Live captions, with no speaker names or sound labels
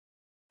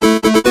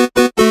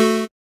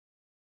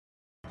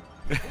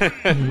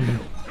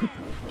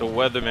The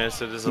weatherman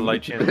said there's a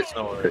light chance of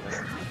snow right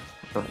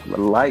now.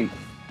 Light.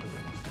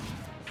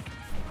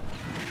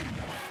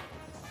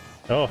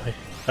 Oh,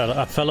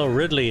 a fellow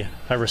Ridley.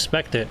 I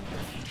respect it.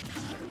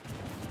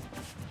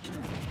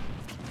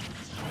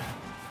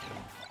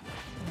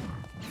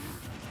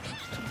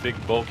 Big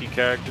bulky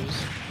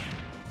characters.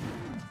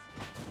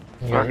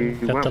 Yeah,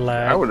 got the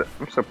lag.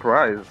 I'm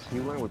surprised he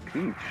went with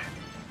Peach.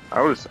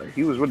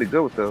 He was really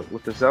good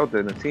with the Zelda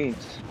and the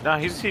teams. Nah,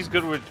 he's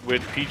good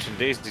with Peach and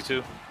Daisy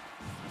too.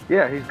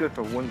 Yeah, he's good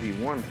for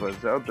 1v1, but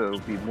Zelda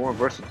would be more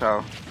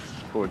versatile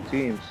for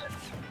teams.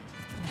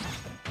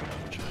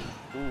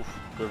 Oof,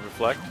 good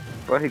reflect.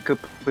 But he could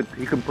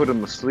put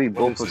him asleep,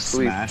 both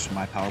asleep. Smash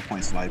my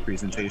PowerPoint slide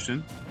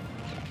presentation.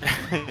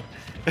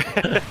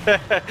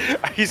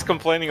 He's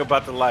complaining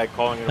about the lag,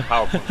 calling it a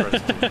PowerPoint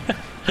presentation.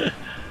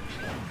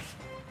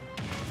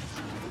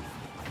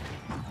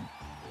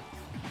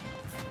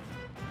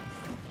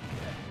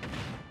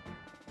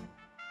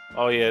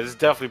 Oh yeah, this is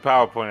definitely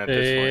PowerPoint at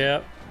this point.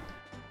 Yep.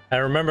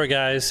 And remember,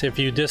 guys, if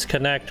you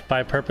disconnect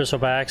by purpose or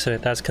by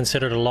accident, that's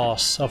considered a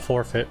loss, a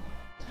forfeit.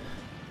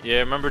 Yeah,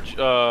 remember,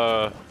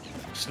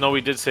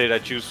 Snowy did say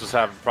that Juice was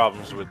having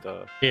problems with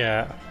the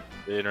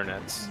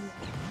internets.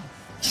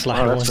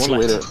 Slide one,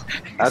 way to.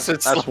 That's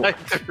slide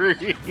 3.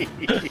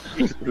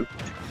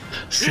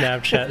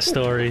 Snapchat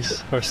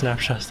stories or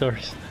Snapchat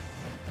stories.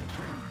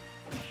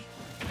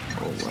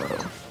 Oh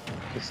wow,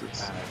 this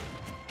is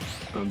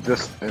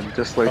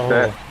just like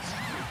that.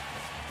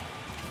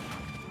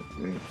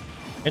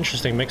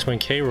 Interesting mix win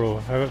K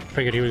roll. I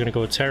figured he was gonna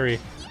go with Terry.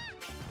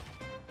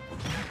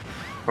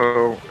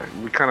 Oh,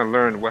 we kind of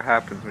learned what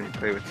happens when you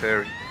play with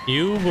Terry.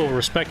 You will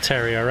respect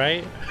Terry, all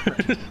right?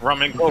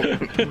 Rum and coke.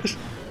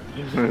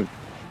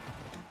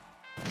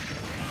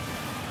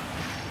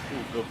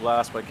 Good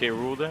blast by K.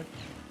 Rool there.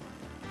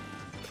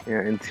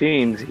 Yeah, in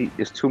teams,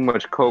 it's too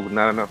much coke,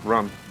 not enough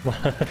rum.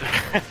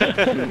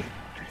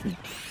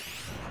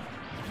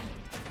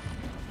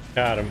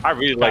 Got him. I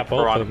really like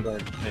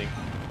Quaran-Teams thing.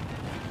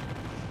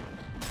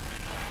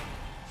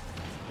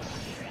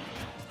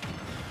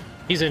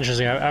 He's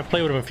interesting. I've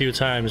played with him a few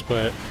times,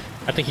 but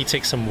I think he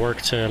takes some work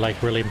to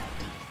like really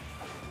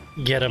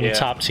get him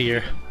top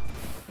tier.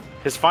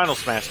 His final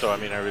smash, though, I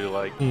mean, I really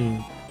like.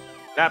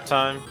 Nap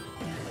time.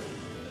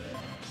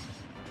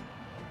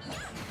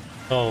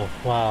 Oh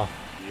wow!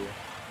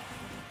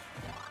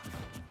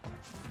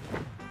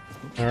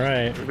 All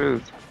right.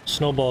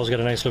 Snowballs got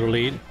a nice little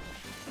lead.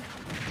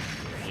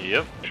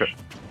 Yep.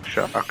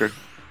 Shocker.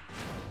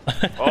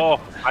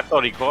 Oh, I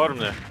thought he caught him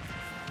there.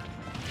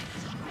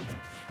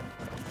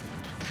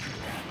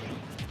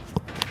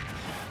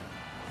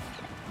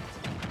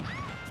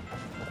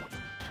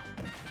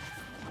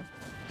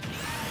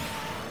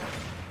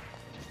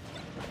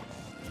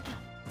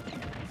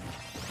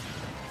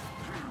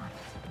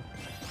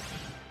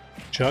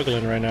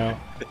 Juggling right now.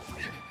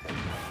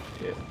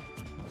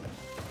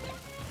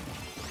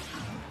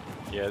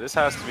 Yeah, this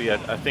has to be,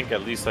 I think,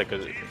 at least like a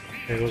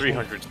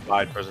 300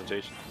 slide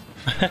presentation.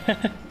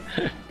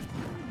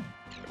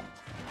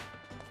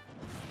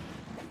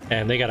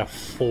 And they got a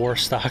 4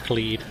 stock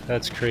lead.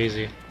 That's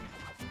crazy.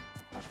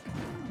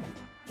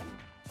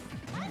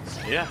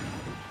 Yeah.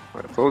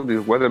 I told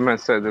you, weatherman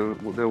said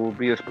there will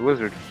be a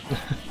blizzard.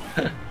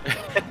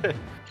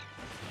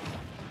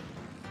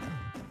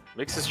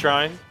 Mix is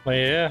trying. Oh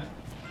yeah.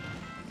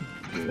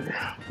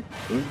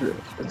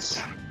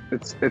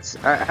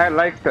 I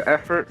like the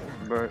effort,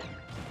 but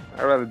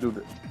I'd rather do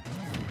this.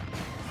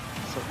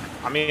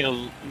 I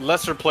mean,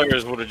 lesser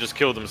players would have just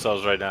killed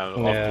themselves right now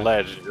off the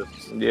ledge.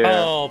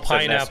 Oh,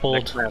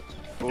 pineapple.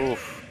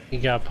 Oof. He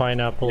got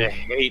pineapple. I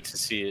hate to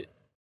see it.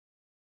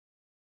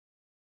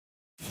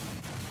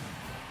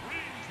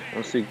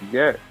 That's what you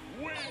get.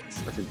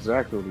 That's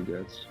exactly what he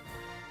gets.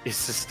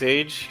 It's the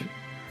stage.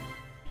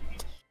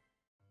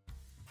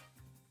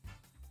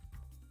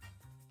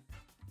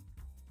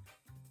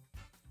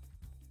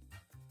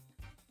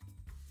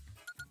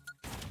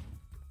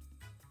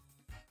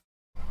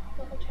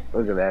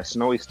 Look at that.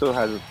 Snowy still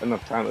has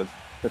enough time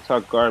to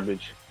talk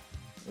garbage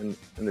in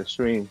the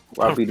stream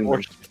while beating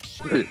them.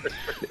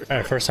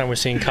 Alright, first time we're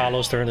seeing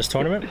Carlos during this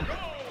tournament.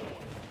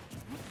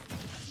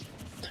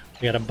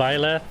 We got a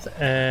Byleth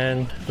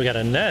and we got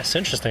a Ness.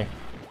 Interesting.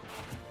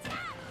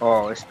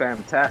 Oh, it's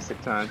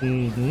fantastic time.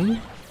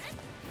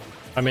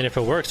 I mean, if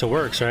it works,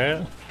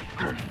 right?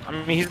 I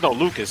mean, he's no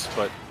Lucas,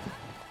 but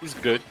he's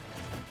good.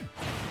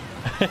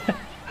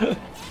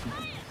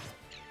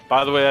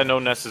 By the way, I know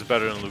Ness is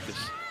better than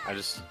Lucas.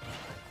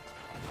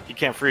 He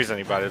can't freeze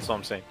anybody, that's all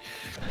I'm saying.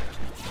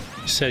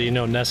 You said you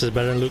know Ness is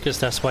better than Lucas,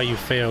 that's why you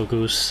fail,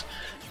 Goose.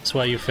 That's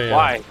why you fail.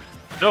 Why?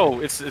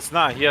 No, it's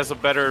not. He has a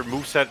better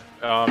moveset,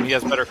 he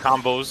has better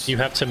combos. You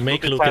have to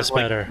make Lucas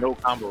better. No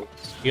combos.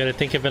 You gotta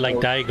think of it like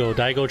Daigo.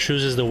 Daigo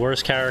chooses the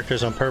worst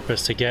characters on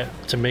purpose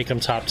to make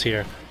them top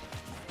tier.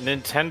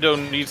 Nintendo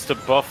needs to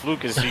buff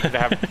Lucas so you can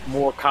have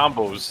more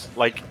combos.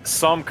 Like,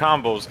 some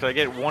combos. Can I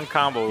get one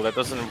combo that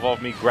doesn't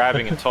involve me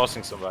grabbing and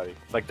tossing somebody?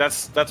 Like,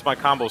 that's my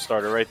combo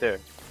starter right there.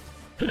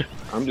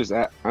 I'm just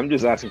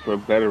asking for a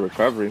better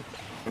recovery.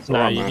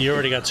 Nah, you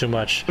already got too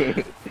much.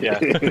 Yeah.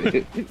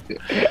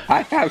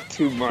 I have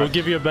too much. We'll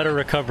give you a better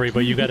recovery,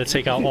 but you got to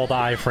take out all the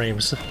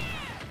iframes.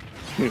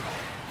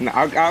 No,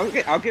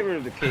 I'll get rid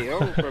of the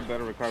KO for a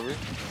better recovery.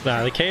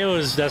 Nah, the KO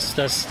is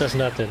that's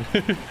nothing.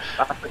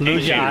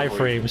 Lose your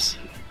iframes.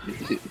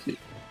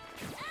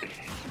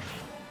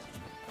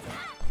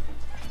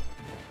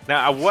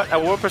 Now,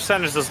 at what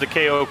percentage does the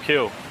KO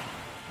kill?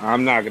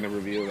 I'm not gonna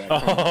reveal that.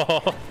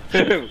 Oh.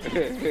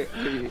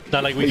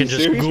 Not like we can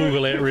just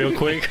Google it real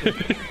quick.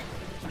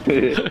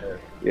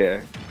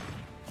 Yeah.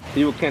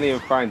 People can't even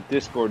find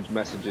Discord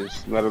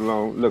messages, let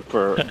alone look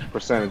for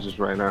percentages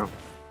right now.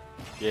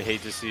 Yeah,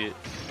 hate to see it.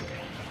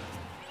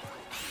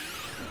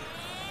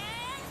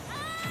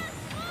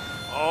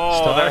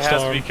 Oh, that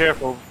has to be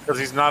careful because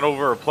he's not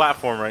over a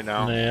platform right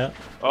now. Yeah.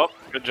 Oh,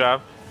 good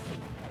job.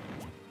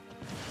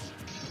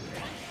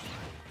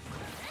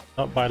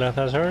 Oh, Byleth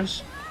has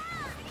hers.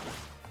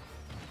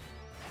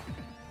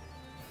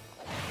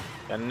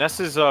 And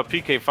Ness's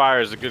PK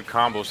Fire is a good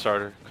combo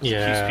starter. Yeah.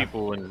 It keeps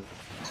people in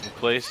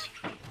place.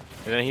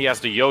 And then he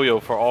has the yo-yo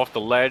for off the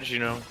ledge, you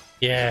know.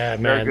 Yeah,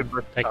 Very man.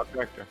 good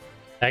character.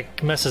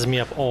 That messes me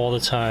up all the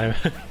time.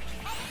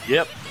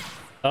 Yep.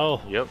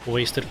 Oh, yep.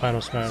 Wasted Final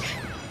Smash.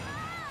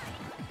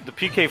 The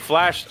PK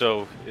Flash,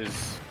 though,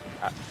 is...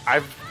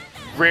 I've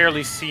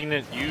rarely seen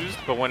it used,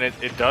 but when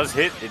it does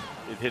hit, it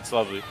hits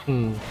lovely.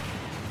 Hmm.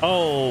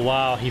 Oh,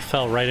 wow, he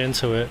fell right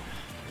into it.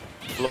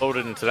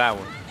 Floated into that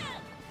one.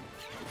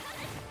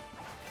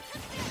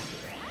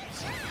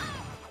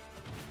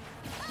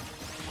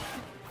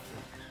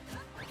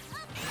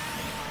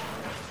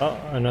 Oh,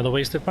 another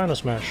Wasted Final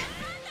Smash.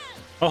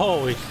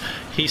 Oh,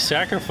 he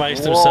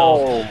sacrificed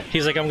himself.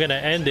 He's like, I'm gonna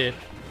end it.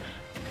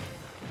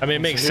 I mean,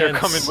 it makes sense.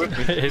 Coming with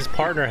me. His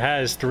partner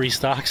has 3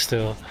 stocks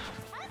still.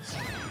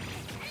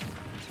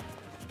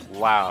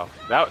 Wow.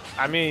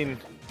 I mean,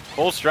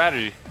 bold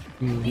strategy.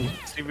 Mm-hmm.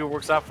 See if it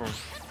works out for him.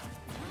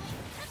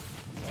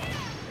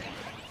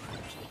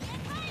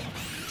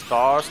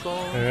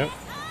 Starstorm? Yep.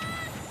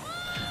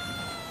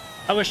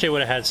 I wish they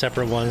would have had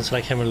separate ones,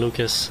 like him and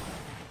Lucas.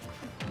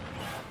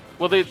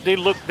 Well, they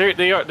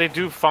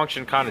do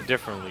function kind of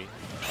differently.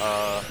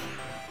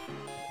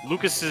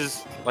 Lucas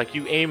is like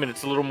you aim and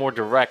it's a little more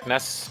direct.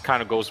 Ness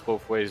kind of goes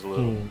both ways a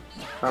little.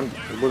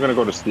 We're gonna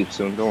go to sleep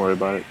soon. Don't worry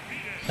about it.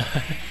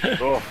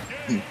 Oh.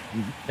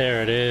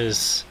 There it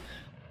is.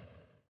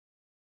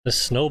 The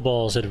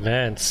Snowballs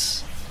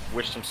advance.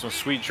 Wish them some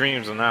sweet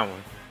dreams on that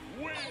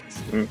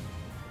one.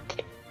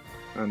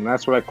 And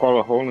that's what I call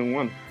a hole in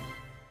one.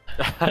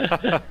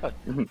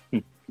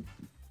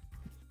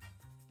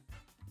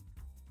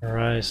 All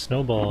right,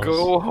 Snowballs.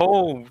 Go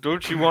home.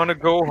 Don't you want to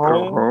go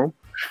home?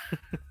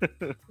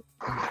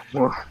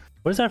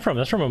 Where's that from?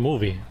 That's from a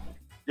movie.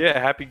 Yeah,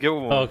 Happy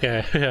Gilmore.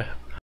 Okay, yeah.